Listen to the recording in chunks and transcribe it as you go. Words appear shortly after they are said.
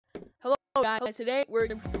guys, today we're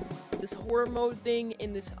gonna do this horror mode thing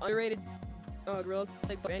in this underrated Gorilla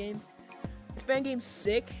Tag fan game. This fan game's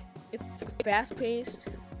sick. It's fast paced.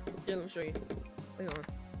 Here, let me show you. Hang on.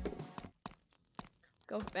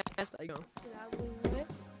 Go fast, I go.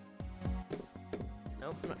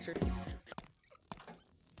 Nope, I'm not sure.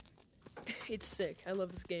 It's sick. I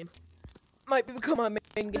love this game. Might become my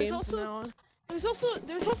main game from now on. There's also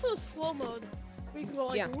a slow mode where you can go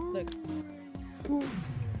like, yeah, look.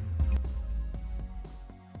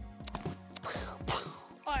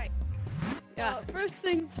 Alright. Yeah. First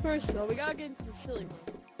things first though, we gotta get into the silly mode.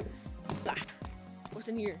 What's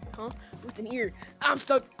in here? Huh? What's in here? I'm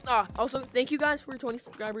stuck. Also, thank you guys for 20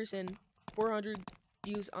 subscribers and 400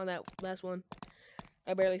 views on that last one.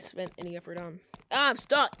 I barely spent any effort on. I'm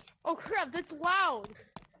stuck. Oh crap, that's loud.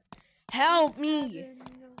 Help me.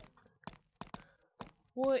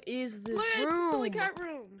 What is this room? Silly cat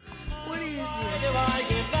room. What is this? I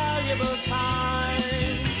give valuable time.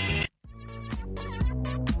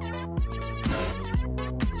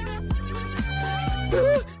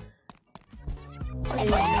 Oh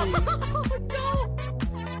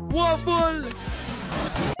no! Waffle!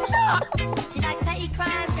 She like petty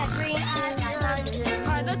crimes, got green eyes, got laundry.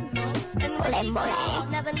 Alright, that's enough. And when she falls,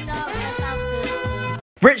 never know what about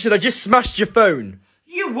to. Richard, I just smashed your phone.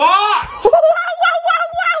 You what?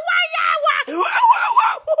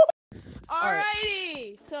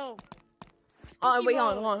 Alrighty, so. Wait,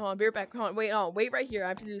 hold on. Be right back. Hold on, wait right here. I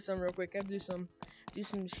have to do something real quick. I have to do some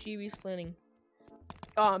Shibi's planning.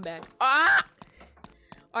 Oh, I'm back. Ah!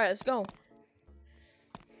 Alright, let's go.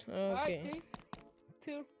 Okay. Alright,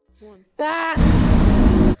 3, 2, 1. Ah!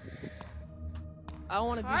 I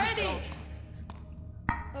want to do this. Alrighty.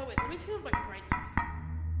 Oh wait, let me turn up my brightness.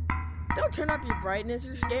 Don't turn up your brightness.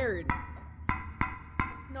 You're scared.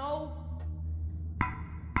 No.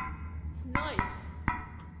 It's nice.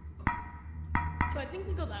 So I think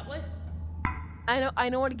we go that way. I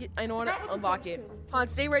know what to unlock it. Han,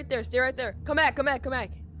 stay right there. Come back. I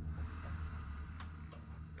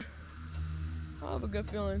have a good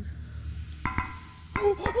feeling.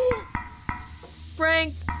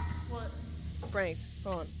 Pranked. What? Pranked.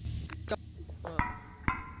 Hold on.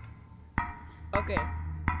 Okay.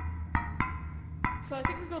 So I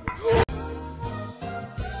think we go this way.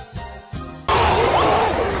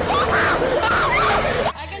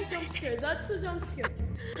 I got jump scared. That's the jump scare.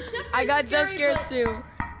 I got jump scared too.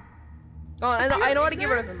 Oh, I know how to get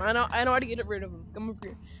rid of him. I know how to get rid of him. Come over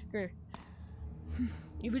here. Come here.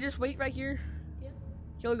 You could just wait right here. Yeah.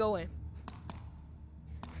 He'll go away.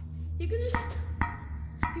 You can just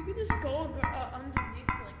go underneath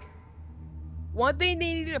like. One thing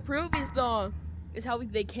they need to prove is how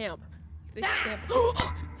they camp. They camp.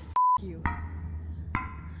 F you.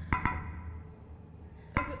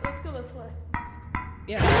 Let's go this way.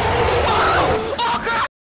 Yeah.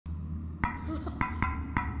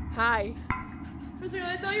 Hi. For a second,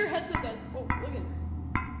 I thought your head said that. Oh, look at it.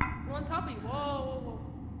 We're on top of you. Whoa.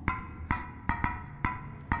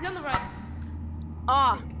 He's on the right.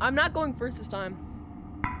 I'm not going first this time.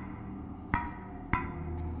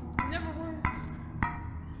 You never were.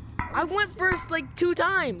 I went first like 2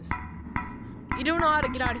 times. You don't know how to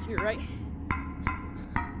get out of here, right?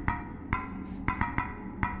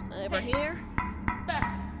 Over here.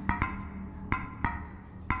 Back.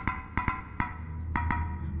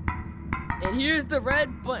 And here's the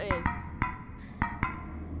red button.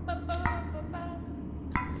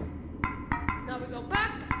 Now we go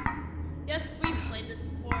back. Yes, we've played this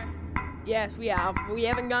before. Yes, we have. But we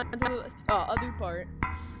haven't gotten to the other part.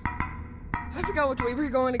 I forgot which way we're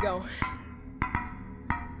going to go.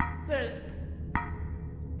 There it is.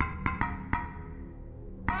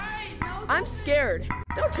 Alright, now I'm scared.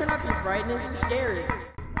 Don't turn off your brightness. You're scared.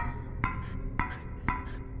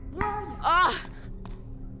 Run.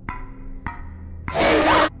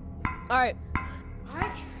 Alright.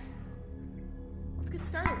 Let's get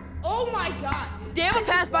started. Oh my god. They have a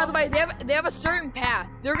path, by the way. They have a certain path.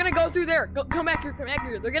 They're gonna go through there. Come back here.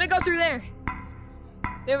 They're gonna go through there.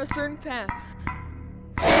 They have a certain path.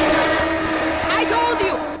 I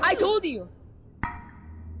told you.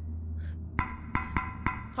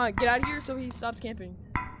 Huh, get out of here so he stops camping.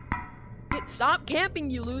 Stop camping,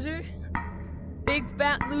 you loser. Big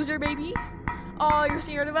fat loser, baby. Oh, you're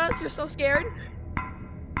scared of us? You're so scared?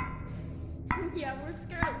 Yeah, we're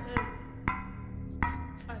scared of him.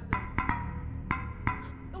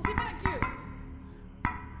 Don't get back here.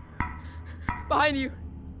 Behind you.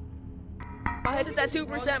 My headset's at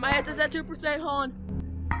 2%. My headset's at 2%. Hold on.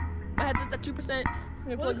 My headset's at 2%. I'm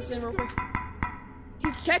gonna plug this in real quick.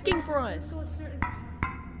 He's checking for us.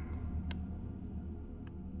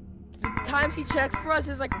 times he checks for us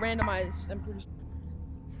is like randomized. I'm pretty sure.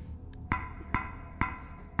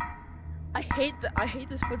 I hate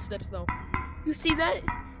his footsteps though. You see that?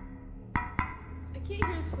 I can't hear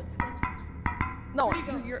his footsteps. No,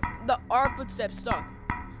 Where'd he go? our footsteps stuck.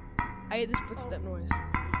 I hate this footstep noise.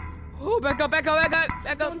 Oh, back up.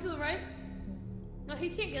 Going to the right? No, he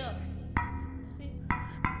can't get us. See?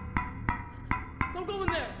 Don't go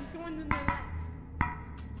in there. He's going in there next.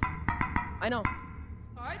 I know.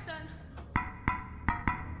 Alright then.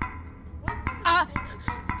 What? Ah!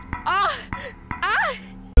 Ah! Ah!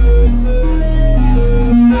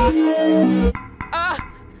 Ah!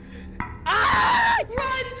 Ah!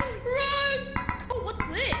 Run! Oh, what's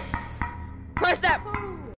this? Press that!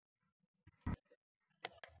 Oh.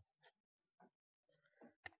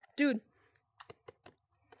 Dude.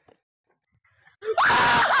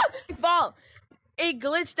 Ah! Fall. It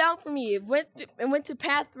glitched out for me. It went to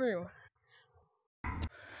path through.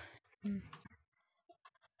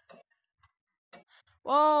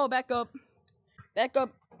 Whoa, back up. Back up.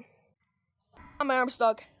 My arm's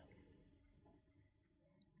stuck.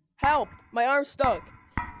 Help! My arm's stuck.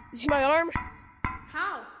 You see my arm?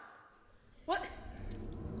 How? What?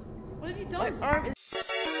 What have you My done? arm is.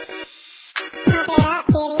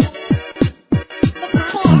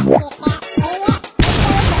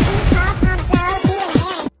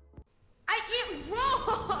 I can't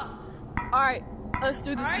run! Alright, let's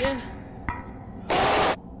do this Alright. again.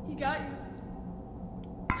 He got you.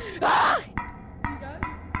 Ah! He got you.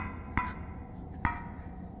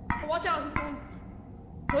 Oh, watch out, he's going.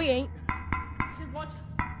 No, he ain't. He said, watch out.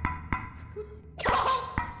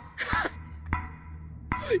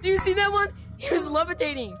 Do you see that one? He was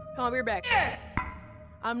levitating. Come on, we're back. Here.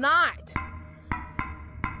 I'm not.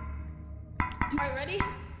 Alright, ready?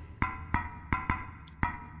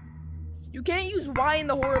 You can't use Y in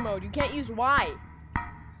the horror mode. You can't use Y.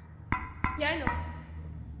 Yeah, I know.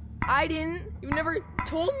 I didn't. You never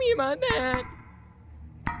told me about that.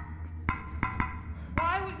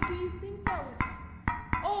 Why do you think that was?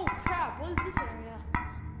 Oh crap! What is this area?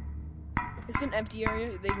 It's an empty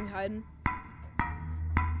area. They can hide in.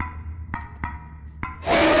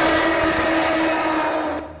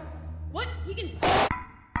 What? He can.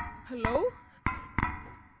 Hello?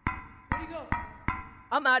 Where'd he go?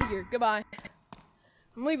 I'm out of here. Goodbye.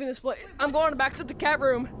 I'm leaving this place. I'm going back to the cat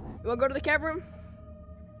room. You wanna go to the cat room?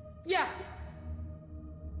 Yeah.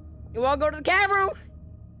 You wanna go to the cat room?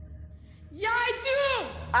 Yeah, I do.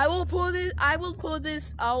 I will pull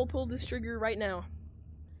this trigger right now.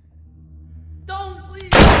 Don't please.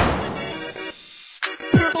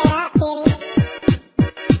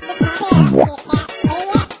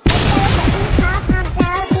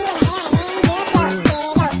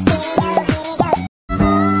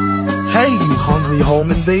 Hey, you hungry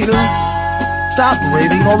home invader! Stop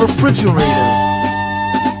raiding our refrigerator!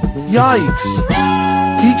 Yikes!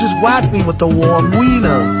 He just whacked me with the warm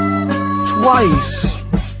wiener! Twice!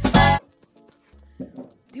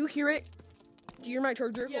 Do you hear it? Do you hear my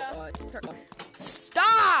charger? Yeah.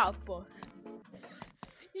 Stop!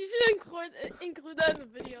 You should include that in the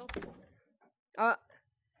video.